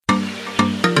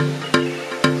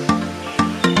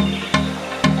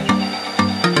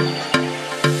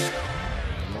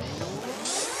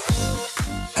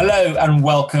Hello and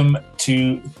welcome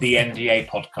to the NDA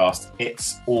podcast.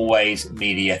 It's Always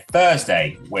Media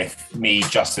Thursday with me,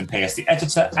 Justin Pearce, the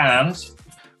editor, and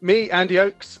me, Andy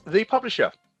Oakes, the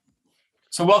publisher.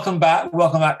 So welcome back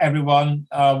everyone.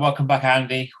 Welcome back,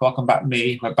 Andy. Welcome back,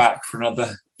 me. We're back for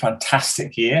another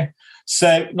fantastic year.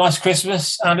 So nice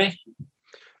Christmas, Andy.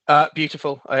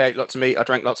 Beautiful. I ate lots of meat. I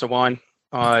drank lots of wine.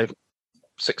 I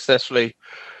successfully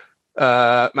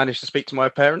managed to speak to my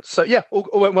parents. So yeah, all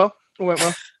went well. All went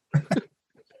well.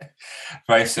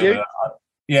 Very similar.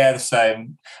 Yeah, the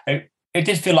same. It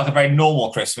did feel like a very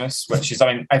normal Christmas, which is,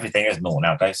 I mean, everything is normal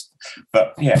nowadays.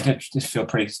 But yeah, it did just feel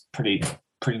pretty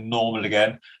normal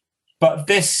again. But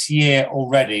this year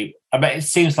already, I mean, it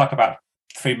seems like about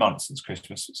 3 months since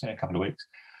Christmas. It's only a couple of weeks.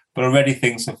 But already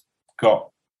things have got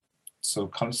sort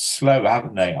of kind of slower,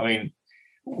 haven't they? I mean,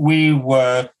 we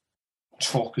were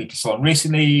talking to someone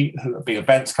recently, a big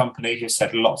events company, who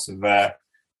said lots of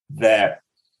their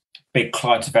big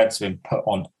client events have been put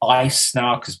on ice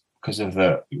now because of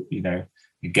the,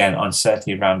 again,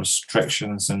 uncertainty around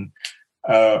restrictions. And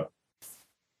I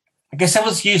guess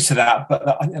everyone's used to that. But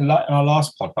I think in our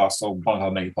last podcast, or one of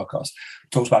our many podcasts, we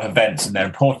talked about events and their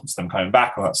importance, them coming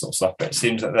back, and that sort of stuff. But it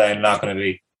seems that they're now going to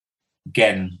be,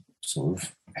 again, sort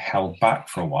of held back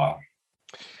for a while.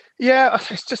 Yeah,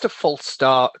 it's just a false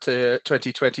start to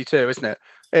 2022, isn't it?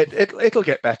 It'll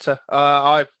get better.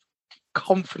 I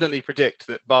confidently predict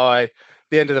that by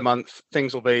the end of the month,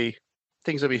 things will be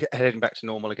heading back to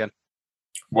normal again.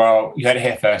 Well, you heard it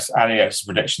here first. Andy's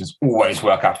predictions always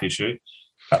work out for you, true.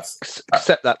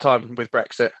 Except that time with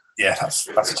Brexit. Yeah, that's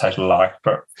a total lie,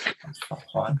 but that's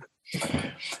fine.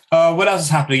 What else is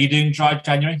happening? Are you doing Dry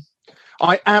January?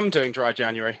 I am doing Dry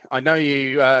January. I know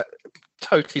you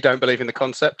totally don't believe in the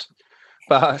concept,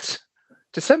 but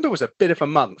December was a bit of a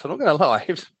month. I'm not going to lie.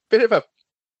 It was a bit of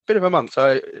a month,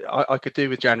 so I could do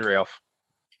with January off.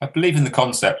 I believe in the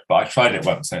concept, but I tried it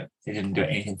once and it didn't do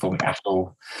anything for me at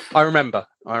all. I remember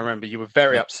you were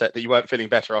very upset that you weren't feeling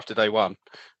better after day one.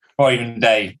 Or even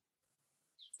day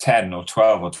 10 or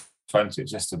 12 or 20.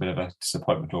 It's just a bit of a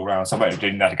disappointment all around. So I won't be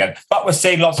doing that again. But we're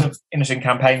seeing lots of interesting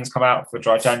campaigns come out for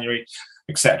Dry January,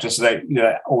 etc. So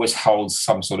they always holds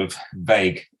some sort of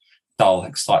vague, dull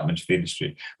excitement for the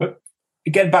industry. But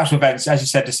again, back to events, as you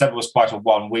said, December was quite a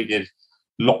one. We did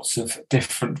lots of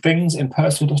different things in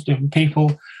person with lots of different people,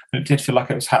 and it did feel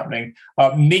like it was happening.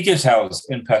 MediaTel's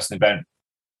in-person event,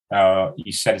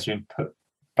 you said it's been put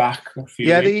back a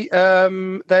few weeks.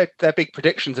 Their big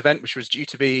predictions event, which was due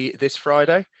to be this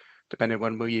Friday, depending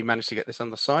on when you manage to get this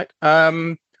on the site,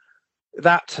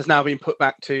 that has now been put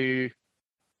back to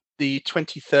the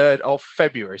 23rd of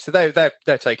February. So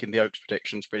they're taking the Oaks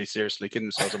predictions pretty seriously, giving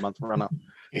themselves a month run up,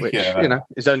 which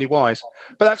is only wise.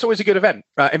 But that's always a good event,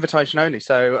 invitation only.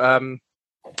 So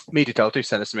MediaTel, do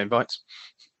send us some invites.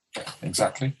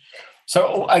 Exactly.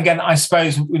 So again, I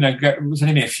suppose it was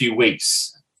only a few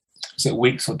weeks. Is it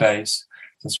weeks or days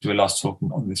since we were last talking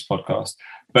on this podcast?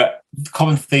 But the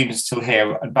common theme is still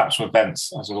here, and back to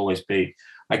events, as will always be.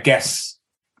 I guess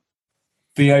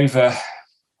the over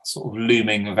sort of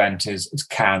looming event is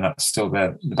Cannes. That's still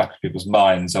there in the back of people's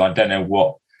minds, and I don't know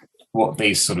what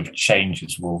these sort of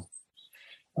changes will,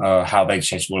 how they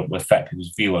change will affect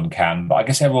people's view on Cannes. But I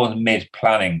guess everyone's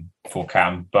mid-planning for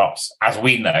Cannes, but as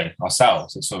we know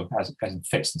ourselves, it sort of has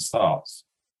fits and starts.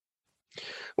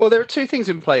 Well, there are two things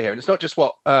in play here, and it's not just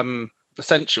what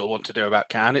Essential want to do about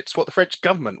Cannes, it's what the French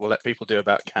government will let people do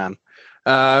about Cannes.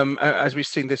 As we've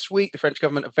seen this week, the French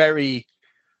government are very,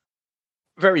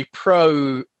 very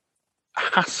pro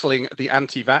hassling the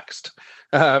anti-vaxxed.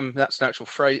 That's an actual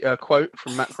quote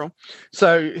from Macron.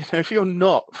 So if you're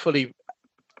not fully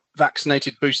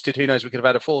vaccinated, boosted, who knows, we could have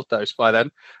had a fourth dose by then.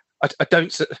 I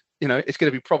don't, it's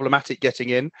going to be problematic getting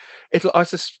in. I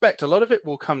suspect a lot of it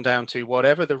will come down to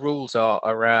whatever the rules are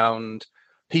around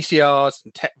PCRs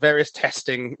and various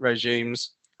testing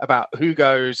regimes about who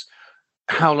goes,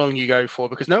 how long you go for,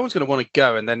 because no one's going to want to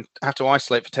go and then have to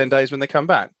isolate for 10 days when they come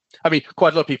back. I mean,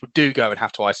 quite a lot of people do go and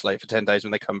have to isolate for 10 days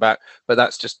when they come back, but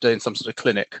that's just doing some sort of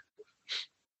clinic.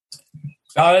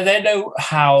 I don't know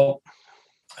how.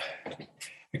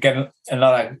 Again,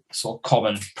 another sort of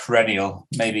common, perennial,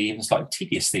 maybe even slightly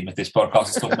tedious theme of this podcast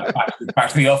is talking about back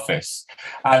to the office.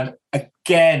 And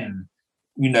again,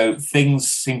 things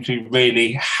seem to be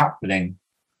really happening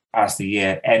as the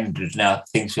year ended. Now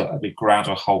things feel like a big ground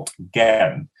to halt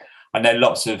again. I know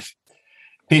lots of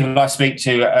people I speak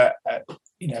to,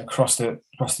 across the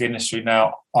industry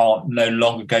now are no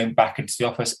longer going back into the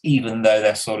office, even though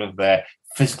their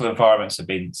physical environments have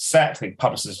been set. I think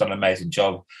Publicis has done an amazing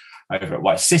job over at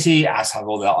White City, as have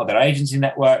all the other agency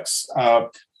networks.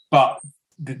 But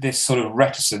this sort of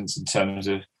reticence in terms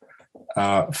of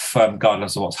firm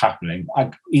guidelines of what's happening.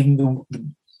 Even the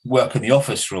work in the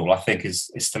office rule, I think,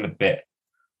 is still a bit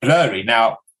blurry.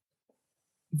 Now,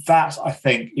 that, I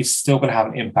think, is still going to have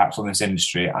an impact on this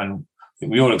industry, and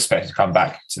we all expect to come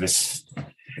back to this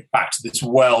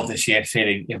world this year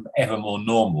feeling ever more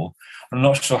normal. I'm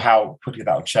not sure how quickly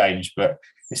that will change, but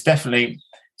it's definitely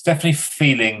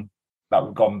feeling like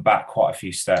we've gone back quite a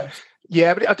few steps.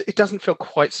 Yeah, but it doesn't feel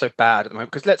quite so bad at the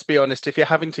moment, because let's be honest, if you're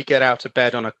having to get out of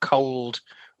bed on a cold,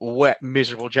 wet,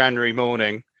 miserable January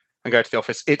morning and go to the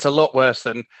office, it's a lot worse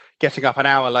than getting up an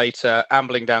hour later,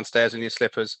 ambling downstairs in your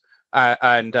slippers,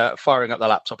 and firing up the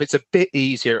laptop. It's a bit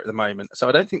easier at the moment, so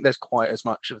I don't think there's quite as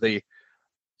much of the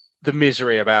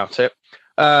misery about it.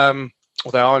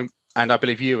 Although I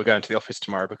believe you are going to the office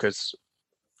tomorrow, because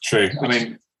true.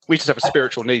 We just have a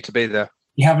spiritual need to be there.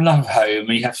 You have enough home,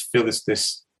 and you have to feel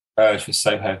this urge for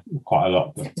Soho quite a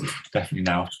lot, but definitely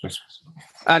now after Christmas.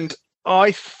 And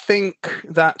I think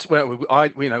that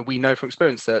we know from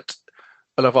experience that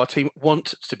a lot of our team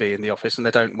want to be in the office, and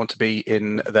they don't want to be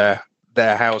in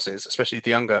their houses, especially the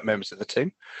younger members of the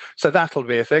team. So that'll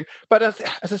be a thing. But as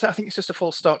I said, I think it's just a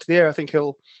false start to the year. I think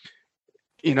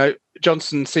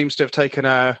Johnson seems to have taken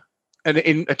a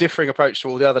differing approach to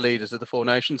all the other leaders of the Four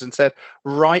Nations and said,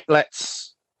 right,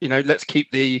 let's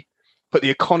put the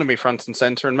economy front and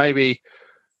centre, and maybe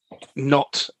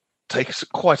not take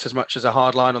quite as much as a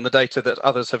hard line on the data that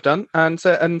others have done. And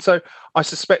so I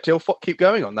suspect he'll keep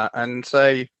going on that and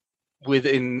say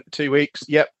within 2 weeks,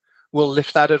 yep, we'll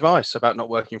lift that advice about not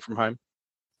working from home.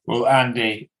 Well,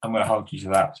 Andy, I'm going to hold you to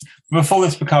that. Before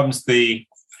this becomes the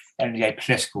NBA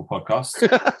political podcast,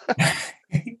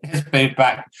 let's move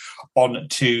back on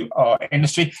to our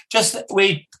industry. This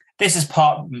is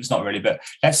it's not really, but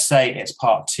let's say it's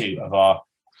part 2 of our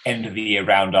end of the year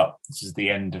roundup. This is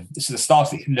the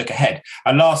start of the look ahead.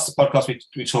 And last podcast,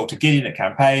 we talked to Gideon at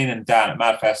Campaign and Dan at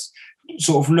Madfest,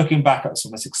 sort of looking back at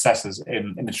some of the successes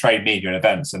in the trade media and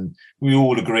events. And we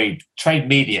all agreed trade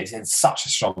media is in such a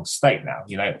strong state now.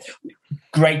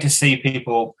 Great to see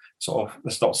people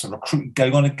there's lots of recruitment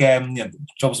going on again.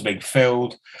 Jobs are being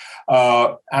filled.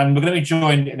 And we're going to be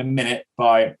joined in a minute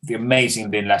by the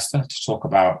amazing Lynn Lester to talk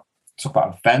about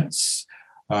events,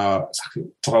 talk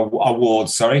about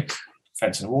awards,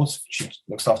 events and awards. She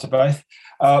looks after both.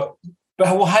 But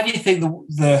how do you think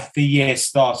the year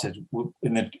started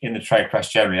in the trade press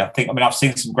generally? I've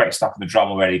seen some great stuff in the drum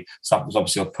already. Stuff was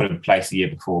obviously put in place the year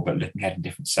before, but looking ahead in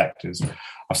different sectors.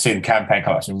 I've seen the Campaign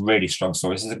come up with some really strong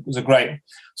stories. It was a great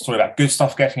story about good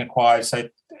stuff getting acquired. So,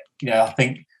 I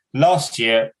think last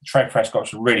year, trade press got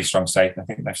to a really strong state. I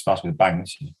think they've started with a bang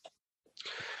this year.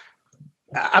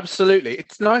 Absolutely.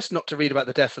 It's nice not to read about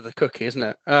the death of the cookie, isn't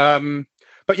it?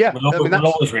 But yeah. We'll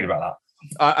always read about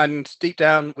that. And deep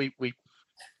down, we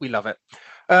love it.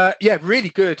 Really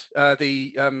good.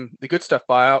 The Good Stuff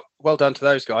buyout. Well done to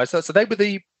those guys. So they were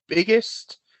the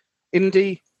biggest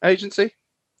indie agency.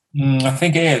 I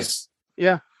think it is.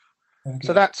 Yeah.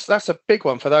 So that's a big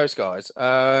one for those guys.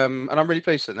 And I'm really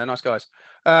pleased with them. They're nice guys.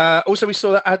 Also, we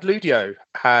saw that Adlibio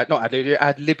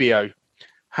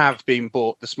have been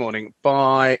bought this morning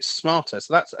by Smarter.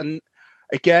 So that's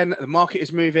again, the market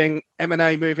is moving.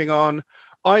 M&A moving on.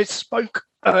 I spoke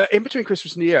in between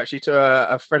Christmas and New Year, actually, to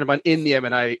a friend of mine in the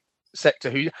M&A sector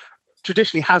who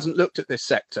traditionally hasn't looked at this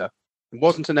sector. It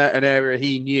wasn't an area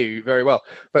he knew very well,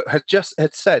 but had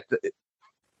said that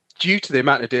due to the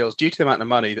amount of deals, due to the amount of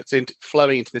money that's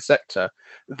flowing into this sector,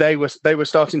 they were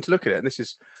starting to look at it. And this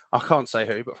is, I can't say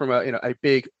who, but from a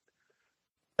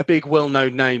big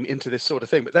well-known name into this sort of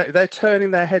thing. But they're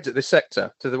turning their heads at this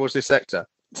sector, towards this sector.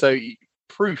 So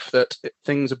proof that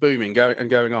things are booming,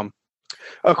 going on.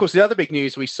 Of course, the other big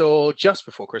news we saw just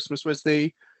before Christmas was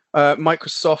the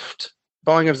Microsoft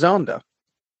buying of Xandr,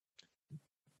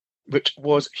 which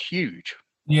was huge.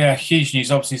 Yeah, huge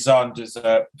news. Obviously, Xander's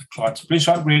a client of Blue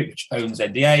Stripe Group, which owns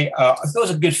NDA. I thought it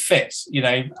was a good fit.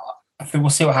 I think we'll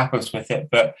see what happens with it.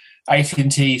 But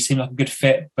AT&T seemed like a good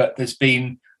fit. But there's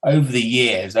been, over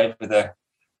the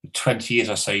 20 years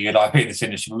or so you and I have been in this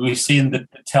industry, we've seen the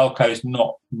telcos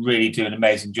not really do an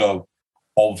amazing job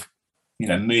of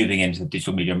moving into the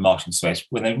digital media and marketing space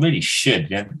when they really should.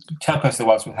 Telcos are the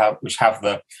ones which have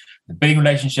the big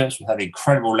relationships, which have the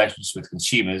incredible relationships with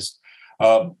consumers,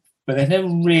 but they've never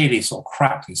really sort of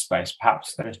cracked this space.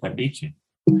 Perhaps they just don't need to.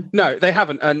 No, they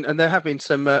haven't, and there have been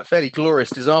some fairly glorious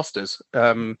disasters,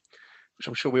 which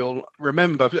I'm sure we all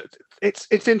remember. But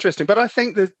it's interesting, but I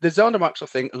think the Xandr Microsoft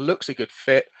thing looks a good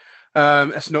fit.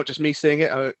 It's not just me seeing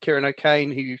it. Kieran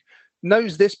O'Kane, who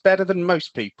knows this better than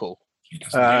most people,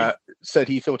 said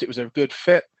he thought it was a good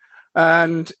fit.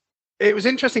 And it was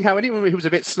interesting how anyone who was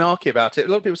a bit snarky about it, a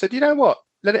lot of people said, you know what,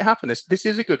 let it happen. This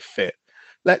is a good fit.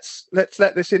 Let's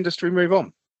let this industry move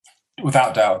on.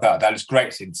 Without doubt. It's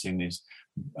great seeing these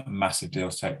massive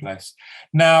deals take place.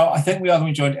 Now, I think we are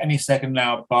going to be joined any second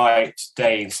now by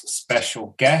today's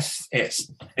special guest.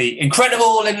 It's the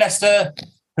incredible Lynn Lester,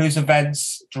 who's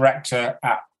events director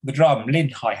at The Drum. Lynn,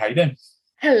 hi, how you doing?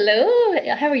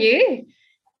 Hello, how are you?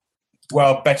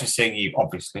 Well, better seeing you,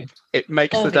 obviously. It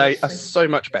makes the day so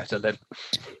much better, Lynn.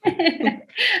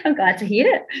 I'm glad to hear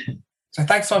it. So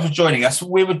thanks so much for joining us.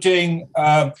 We were doing,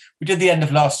 we did the end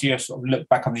of last year, sort of look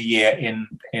back on the year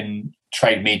in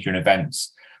trade media and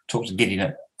events. Talked to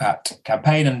Gideon at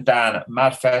Campaign and Dan at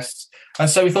Madfest. And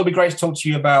so we thought it'd be great to talk to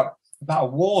you about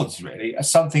awards, really.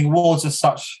 Awards are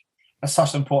such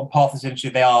an important part of this industry.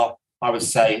 They are, I would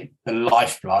say, the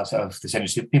lifeblood of this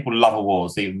industry. People love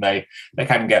awards, even though they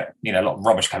can get, a lot of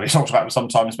rubbish can be talked about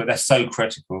sometimes, but they're so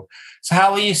critical. So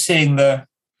how are you seeing the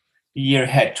year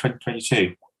ahead,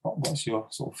 2022? What's your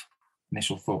sort of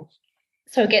initial thoughts?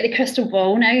 So I'll get the crystal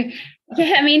ball now.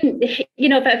 Yeah, I mean, if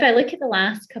I look at the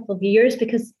last couple of years,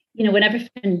 because, when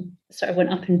everything sort of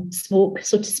went up in smoke,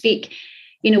 so to speak,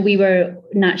 we were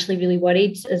naturally really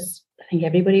worried, as I think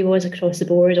everybody was across the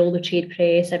board, all the trade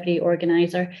press, every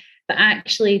organiser. But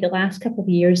actually, the last couple of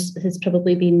years has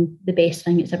probably been the best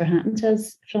thing that's ever happened to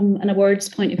us from an awards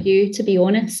point of view, to be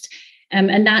honest.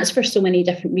 And that's for so many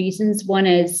different reasons. One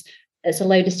is it's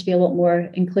allowed us to be a lot more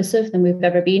inclusive than we've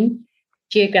ever been.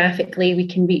 Geographically, we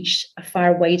can reach a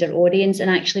far wider audience, and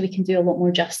actually we can do a lot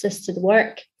more justice to the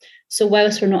work. So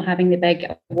whilst we're not having the big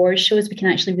awards shows, we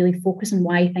can actually really focus on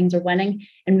why things are winning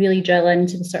and really drill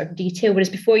into the sort of detail. Whereas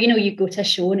before, you go to a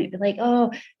show and it'd be like,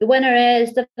 oh, the winner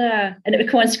is, da, da, and it would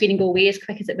come on screen and go away as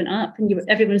quick as it went up. And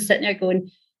everyone was sitting there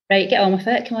going, right, get on with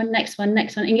it. Come on, next one.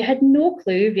 And you had no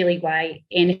clue really why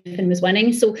anything was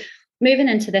winning. So moving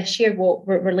into this year, what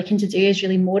we're looking to do is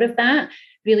really more of that,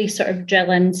 really sort of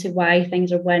drill into why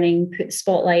things are winning, put the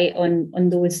spotlight on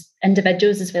those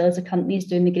individuals as well as the companies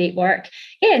doing the great work.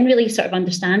 Yeah, and really sort of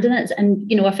understanding it.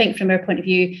 And, I think from our point of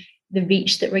view, the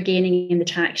reach that we're gaining and the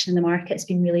traction in the market has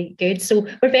been really good. So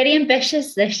we're very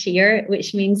ambitious this year,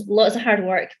 which means lots of hard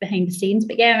work behind the scenes.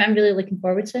 But yeah, I'm really looking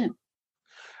forward to it.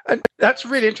 And that's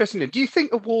really interesting. Do you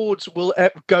think awards will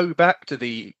go back to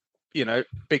the,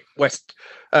 big West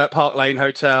Park Lane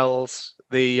hotels,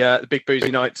 the big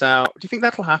boozy nights out? Do you think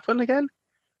that'll happen again?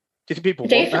 Do you think people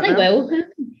definitely will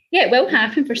happen? Yeah, it will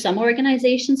happen for some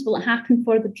organisations. Will it happen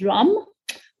for the Drum?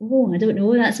 Oh, I don't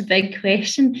know. That's a big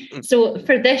question. So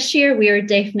for this year, we are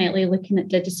definitely looking at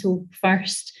digital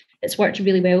first. It's worked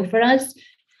really well for us.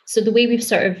 So the way we've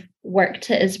sort of worked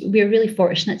it is we're really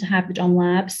fortunate to have the Drum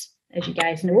Labs, as you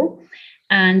guys know,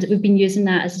 and we've been using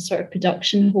that as a sort of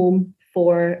production home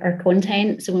for our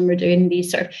content. So when we're doing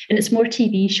these sort of, and it's more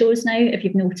TV shows now, if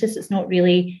you've noticed, it's not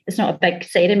a big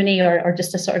ceremony or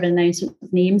just a sort of announcement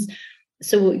of names.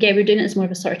 So yeah, we're doing it as more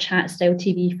of a sort of chat style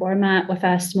TV format with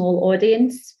a small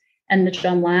audience in the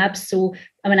Drum Labs. So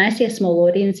when I say a small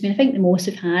audience, I think the most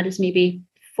we've had is maybe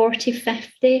 40,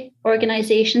 50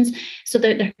 organisations. So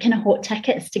they're kind of hot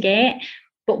tickets to get.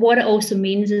 But what it also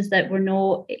means is that we're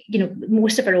not,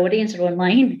 most of our audience are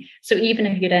online. So even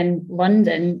if you're in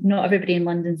London, not everybody in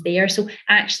London's there. So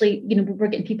actually, we're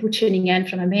getting people tuning in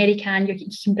from America, and you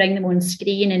can bring them on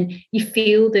screen, and you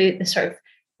feel the sort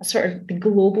of the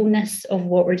globalness of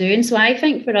what we're doing. So I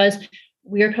think for us,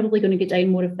 we're probably going to go down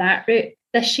more of that route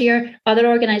this year. Other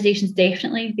organisations,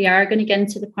 definitely, they are going to get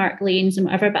into the park lanes and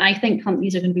whatever. But I think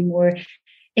companies are going to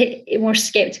be more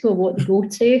sceptical of what they go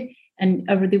to. And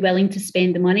are they willing to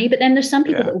spend the money? But then there's some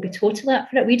people that will be totally up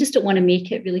for it. We just don't want to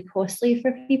make it really costly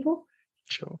for people.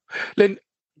 Sure. Lynn,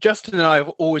 Justin and I have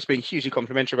always been hugely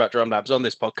complimentary about Drum Labs on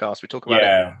this podcast. We talk about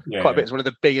it quite a bit. It's one of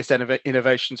the biggest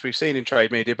innovations we've seen in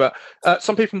trade media. But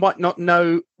some people might not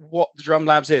know what the Drum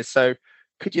Labs is. So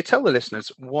could you tell the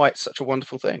listeners why it's such a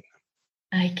wonderful thing?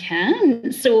 I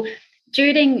can. So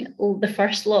during the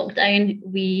first lockdown,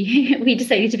 we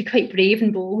decided to be quite brave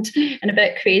and bold and a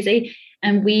bit crazy.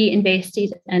 And we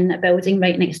invested in a building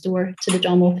right next door to the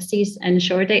Drum offices in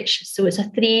Shoreditch. So it's a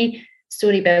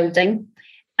 3-storey building,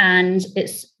 and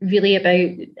it's really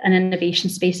about an innovation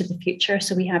space of the future.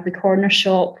 So we have the corner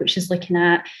shop, which is looking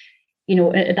at,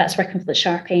 that's working with the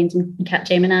Sharp End and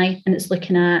Capgemini, and it's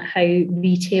looking at how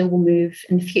retail will move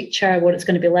in the future, what it's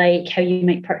going to be like, how you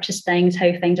might purchase things,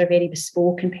 how things are very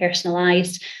bespoke and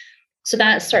personalised. So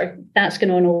that's going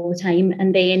on all the time.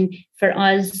 And then for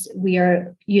us, we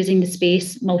are using the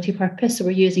space multi-purpose. So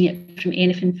we're using it from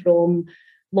anything from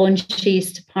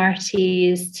launches to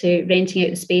parties to renting out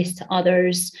the space to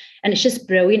others. And it's just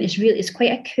brilliant. It's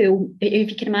quite a cool, if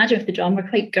you can imagine with the Drum, we're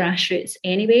quite grassroots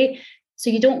anyway. So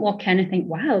you don't walk in and think,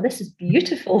 wow, this is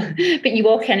beautiful. But you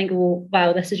walk in and go,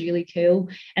 wow, this is really cool.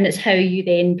 And it's how you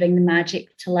then bring the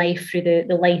magic to life through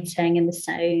the lighting and the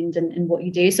sound and what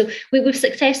you do. So we've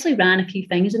successfully ran a few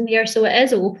things in there. So it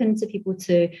is open to people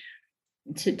to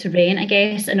rent, I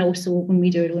guess. And also when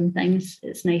we do our own things,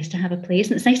 it's nice to have a place,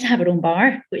 and it's nice to have our own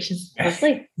bar, which is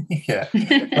lovely. Yeah.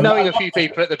 Knowing a few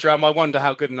people at the Drum, I wonder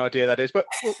how good an idea that is, but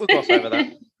we'll gloss over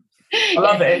that. I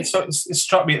love it. It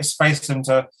struck me at space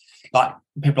into like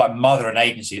people like Mother and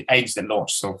agencies that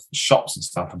launch sort of shops and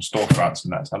stuff and storefronts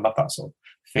and that. So I love that sort of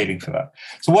feeling for that.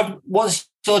 So what's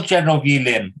your general view,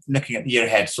 Lynn, looking at the year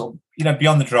ahead, sort of,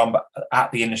 beyond the Drum, but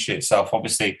at the industry itself?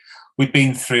 Obviously, we've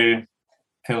been through,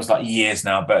 feels like years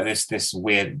now, but this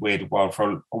weird world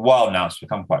for a while now. It's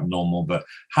become quite normal. But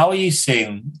how are you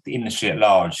seeing the industry at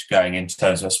large going in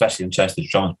terms of, especially in terms of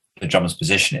the drummer's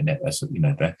position in it, as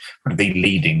the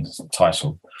leading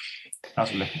title?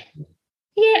 How's it looking?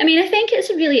 Yeah, I mean, I think it's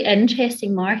a really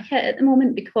interesting market at the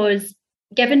moment, because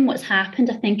given what's happened,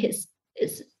 I think it's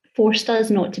forced us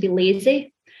not to be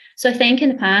lazy. So I think in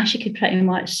the past you could pretty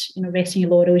much, rest on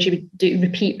your laurels, you would do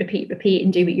repeat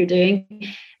and do what you're doing.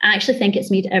 I actually think it's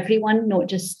made everyone, not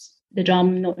just the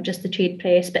Drum, not just the trade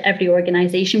press, but every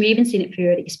organisation. We've even seen it through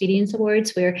our Experience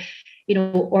Awards, where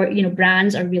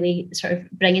brands are really sort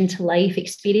of bringing to life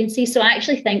experiences. So I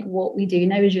actually think what we do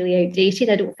now is really outdated.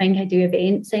 I don't think I do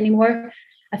events anymore.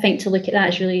 I think to look at that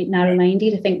is really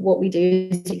narrow-minded. I think what we do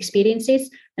is experiences,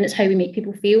 and it's how we make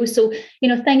people feel. So,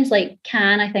 things like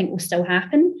Cannes, I think, will still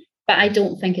happen, but I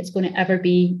don't think it's going to ever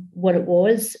be what it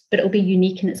was, but it'll be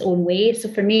unique in its own way.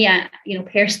 So for me,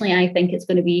 personally, I think it's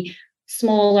going to be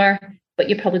smaller, but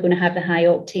you're probably going to have the high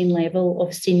octane level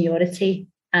of seniority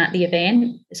at the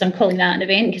event. So I'm calling that an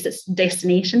event because it's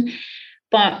destination.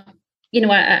 But,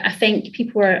 I think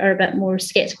people are a bit more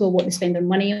sceptical of what they spend their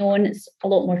money on. It's a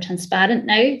lot more transparent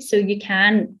now. So you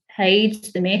can hide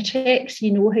the metrics,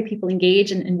 how people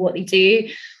engage and what they do.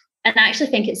 And I actually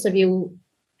think it's a real,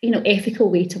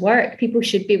 ethical way to work. People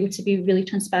should be able to be really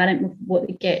transparent with what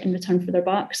they get in return for their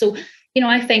buck. So,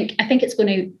 I think it's going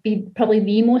to be probably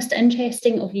the most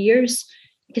interesting of years,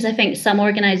 because I think some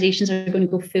organisations are going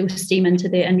to go full steam into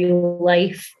the in real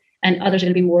life, and others are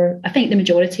going to be more, I think the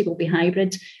majority will be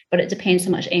hybrid, but it depends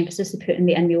how much emphasis they put in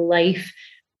the in real life.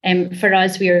 For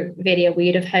us, we are very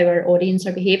aware of how our audience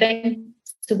are behaving.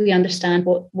 So we understand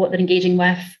what they're engaging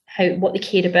with, what they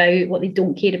care about, what they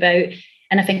don't care about.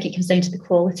 And I think it comes down to the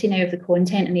quality now of the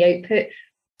content and the output.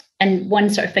 And one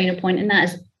sort of final point in that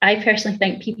is, I personally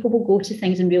think people will go to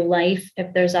things in real life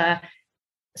if there's a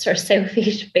sort of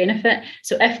selfish benefit.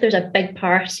 So if there's a big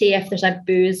party, if there's a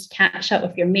booze catch up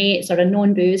with your mates, or a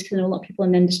non-booze, because I know a lot of people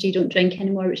in the industry don't drink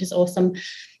anymore, which is awesome.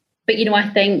 But, I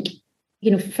think,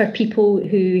 for people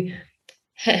who,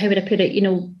 how would I put it,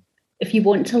 if you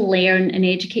want to learn and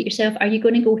educate yourself, are you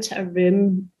going to go to a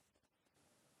room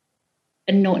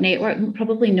and not network?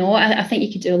 Probably not. I think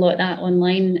you could do a lot of that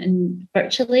online and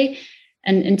virtually.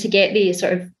 And to get the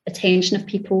sort of attention of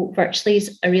people virtually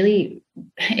is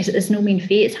no mean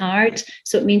feat. It's hard.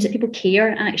 So it means that people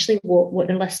care actually what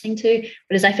they're listening to.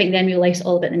 Whereas I think then real life's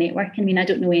all about the networking. I mean, I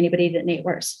don't know anybody that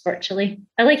networks virtually.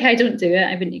 I don't do it.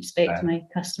 I wouldn't expect my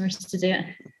customers to do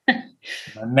it.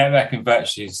 Networking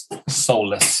virtually is a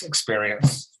soulless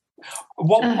experience.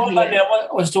 What I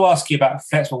was to ask you about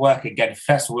flexible working. Again,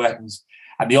 flexible working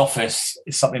and the office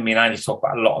is something me and Andy talk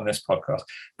about a lot on this podcast.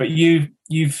 But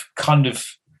you've kind of,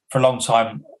 for a long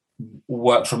time,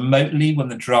 worked remotely when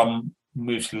the Drum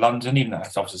moved to London, even though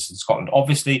it's offices in Scotland,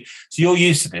 obviously. So you're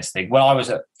used to this thing. When I was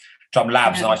at Drum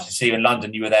Labs and I used to see you in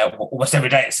London, you were there almost every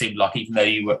day, it seemed like, even though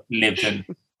you lived in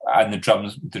the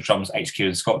Drums HQ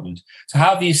in Scotland. So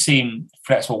how have you seen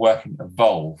flexible working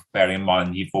evolve, bearing in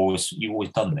mind you've always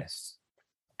done this?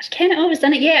 I've kind of always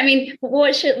done it, yeah. I mean,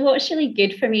 what's really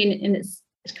good for me, and it's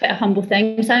quite a humble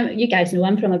thing. So you guys know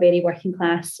I'm from a very working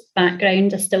class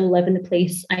background. I still live in the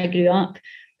place I grew up.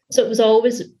 So it was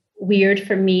always weird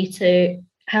for me to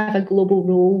have a global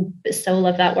role, but still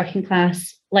live that working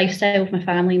class lifestyle with my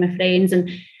family, my friends.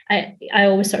 And I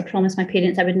always sort of promised my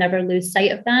parents I would never lose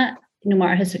sight of that, no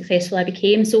matter how successful I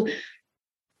became. So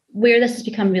where this has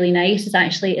become really nice is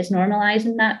actually it's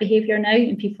normalising that behaviour now,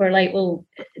 and people are like, well,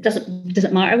 it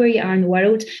doesn't matter where you are in the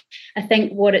world. I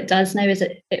think what it does now is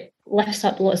it lifts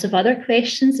up lots of other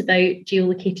questions about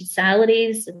geolocated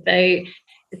salaries, about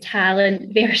the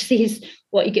talent versus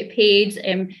what you get paid,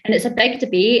 and it's a big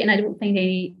debate, and I don't think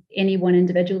any one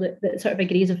individual that sort of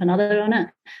agrees with another on it.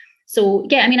 So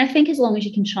yeah, I mean, I think as long as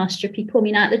you can trust your people, I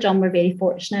mean, at the Drum we're very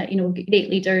fortunate, we've got great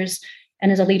leaders.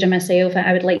 And as a leader myself,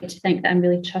 I would like to think that I'm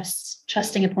really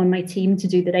trusting upon my team to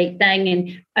do the right thing.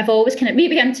 And I've always kind of,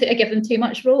 maybe I give them too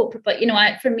much rope, but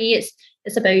for me,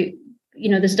 it's about,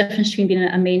 there's a difference between being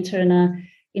a mentor and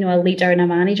a leader and a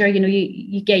manager.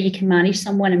 You can manage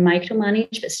someone and micromanage,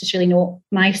 but it's just really not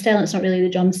my style. And it's not really the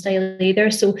drum style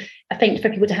either. So I think for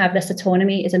people to have this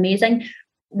autonomy is amazing.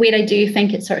 Where I do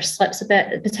think it sort of slips a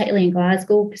bit, particularly in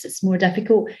Glasgow, because it's more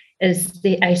difficult, is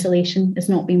the isolation, is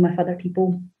not being with other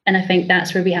people. And I think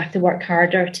that's where we have to work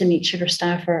harder to make sure our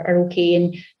staff are okay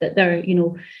and that they're,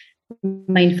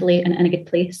 mindfully in a good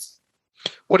place.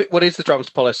 What is the drums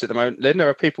policy at the moment, Lynn?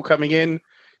 Are people coming in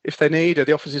if they need? Are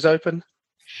the offices open?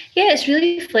 Yeah, it's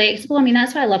really flexible. I mean,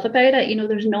 that's what I love about it.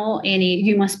 There's not any,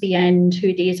 you must be in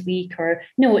 2 days a week, or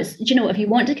no, it's, if you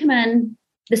want to come in,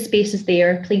 the space is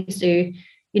there, please do.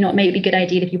 It might be a good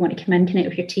idea if you want to come in, connect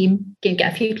with your team, get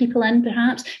a few people in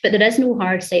perhaps, but there is no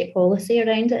hard set policy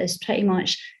around it. It's pretty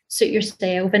much suit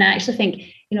yourself. And I actually think,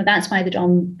 that's why the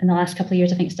drum in the last couple of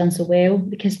years, I think, has done so well,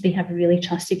 because they have really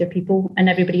trusted their people and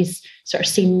everybody's sort of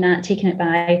seen that, taken it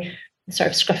by the sort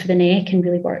of scruff of the neck and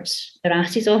really worked their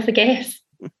asses off, I guess.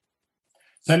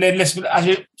 So Lynn, listen,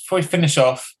 before we finish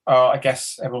off, I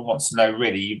guess everyone wants to know,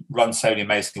 really, you run so many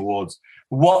amazing awards.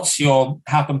 What's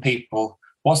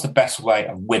the best way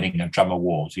of winning a drum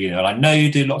award? And I know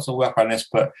you do lots of work on this,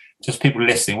 but just people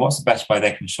listening, what's the best way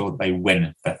they can ensure that they win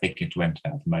if they're thinking to enter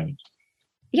at the moment?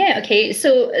 Yeah, okay.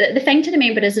 So the thing to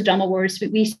remember is the Drum Awards,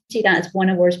 we see that as one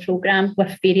awards programme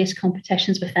with various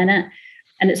competitions within it,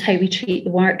 and it's how we treat the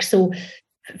work. So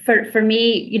for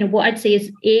me, what I'd say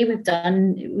is, we've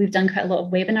done quite a lot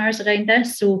of webinars around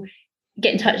this. So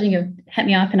get in touch and hit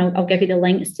me up and I'll give you the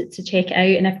links to check it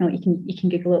out. And if not, you can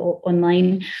Google it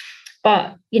online.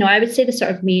 But, I would say the sort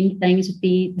of main things would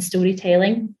be the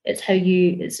storytelling. It's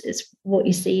it's what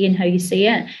you say and how you say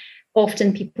it.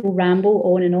 Often people ramble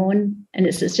on, and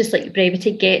it's just like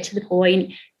brevity, get to the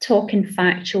point, talking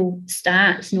factual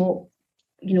stats, not,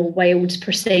 wild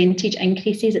percentage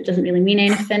increases. It doesn't really mean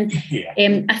anything.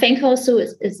 Yeah. I think also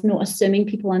it's not assuming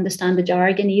people understand the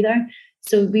jargon either.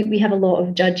 So we have a lot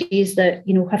of judges that,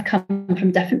 have come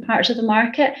from different parts of the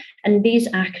market, and these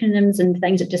acronyms and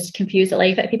things that just confuse the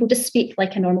life out of people. Just speak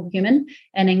like a normal human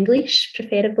in English,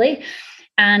 preferably.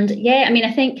 And yeah, I mean,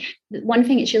 I think one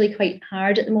thing that's really quite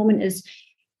hard at the moment is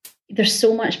there's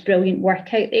so much brilliant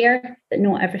work out there that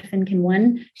not everything can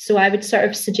win. So I would sort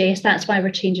of suggest that's why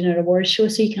we're changing our awards show,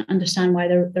 so you can understand why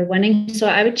they're winning. So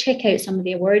I would check out some of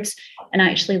the awards and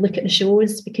actually look at the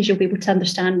shows, because you'll be able to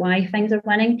understand why things are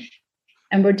winning.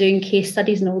 And we're doing case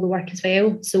studies and all the work as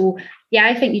well. So yeah,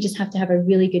 I think you just have to have a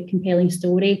really good, compelling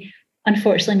story.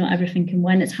 Unfortunately, not everything can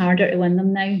win. It's harder to win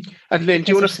them now. And Lynn,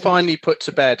 do you want to finally put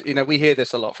to bed, we hear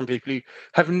this a lot from people who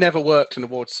have never worked an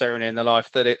awards ceremony in their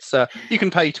life, that it's, you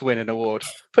can pay to win an award.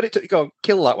 Go on,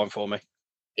 kill that one for me.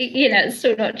 It's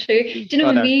so not true. Do you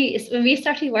know, when we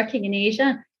started working in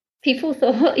Asia, people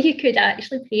thought you could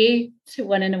actually pay to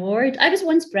win an award. I was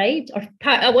once bribed, or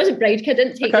I wasn't bribed because I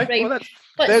didn't take the bribe. Well,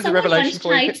 but there's a revelation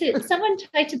for you. Someone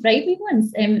tried to bribe me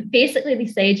once. Basically, they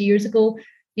said years ago,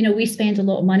 we spend a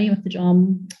lot of money with the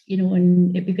drum,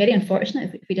 and it'd be very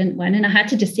unfortunate if we didn't win. And I had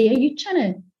to just say, are you trying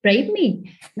to bribe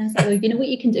me? And I was like, well, you know what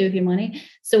you can do with your money.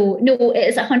 So no, it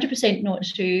is 100% not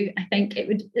true. I think it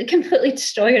would completely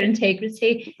destroy your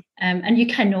integrity, and you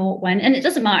cannot win. And it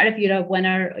doesn't matter if you're a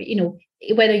winner,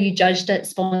 whether you judged it,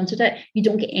 sponsored it, you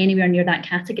don't get anywhere near that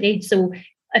category. So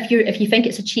if you think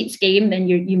it's a cheats game, then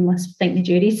you must think the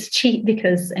jury's cheat,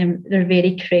 because they're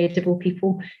very credible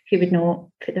people who would not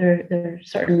put their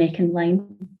sort of neck in line.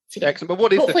 So excellent. But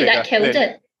what is the figure? Hopefully that killed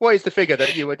it. What is the figure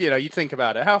that you would, you'd think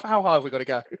about it? How high have we got to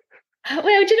go? Well,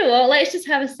 do you know what? Let's just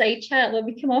have a side chat when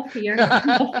we come off here. I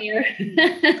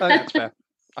think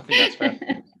that's fair.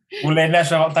 Well, Lynn,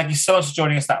 thank you so much for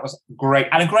joining us. That was great.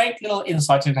 And a great little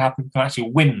insight into how people can actually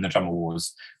win the Drum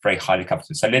Awards. Very highly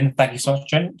coveted. So, Lynn, thank you so much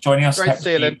for joining us. Great to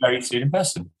see you, Lynn. Very soon in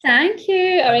person. Thank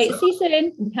you. All right, see you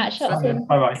soon. We'll catch up soon.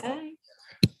 Bye-bye. Bye.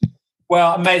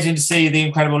 Well, amazing to see the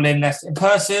incredible Lynn Lester in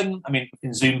person. I mean,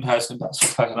 in Zoom person, but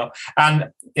that's personal. And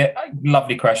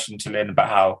lovely question to Lynn about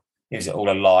how is it all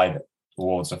a lie that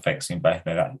awards are fixing both?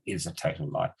 No, that is a total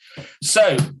lie.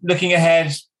 So, looking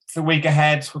ahead, the week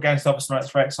ahead, we're going to start with something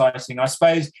that's very exciting. I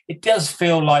suppose it does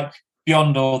feel like,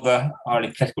 beyond all the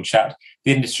highly political chat,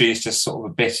 the industry is just sort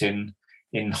of a bit in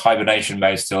hibernation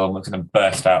mode still, and we're going to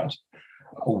burst out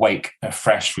awake,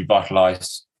 fresh,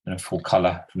 revitalised, and full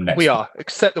colour from next week. We are,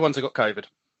 except the ones that got COVID.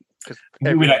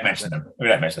 We don't mention them.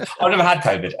 I've never had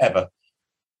COVID, ever.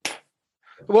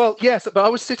 Well, yes, but I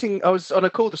was on a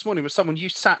call this morning with someone you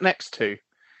sat next to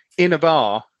in a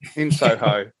bar in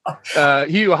Soho.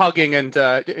 You were hugging and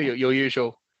your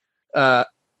usual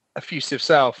effusive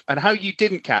self, and how you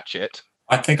didn't catch it.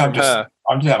 I think I'm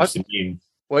just immune.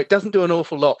 Well, it doesn't do an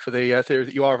awful lot for the theory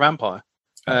that you are a vampire,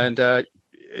 and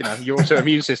your also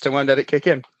immune system won't let it kick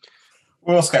in.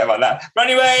 We'll skate about that. But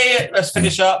anyway, let's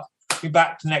finish up. Be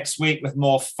back next week with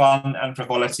more fun and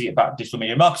frivolity about digital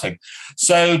media marketing.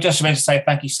 So just remember to say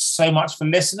thank you so much for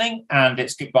listening, and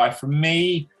it's goodbye from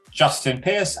me, Justin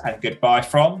Pierce, and goodbye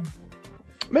from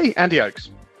me, Andy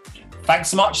Oakes. Thanks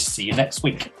so much. See you next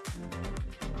week.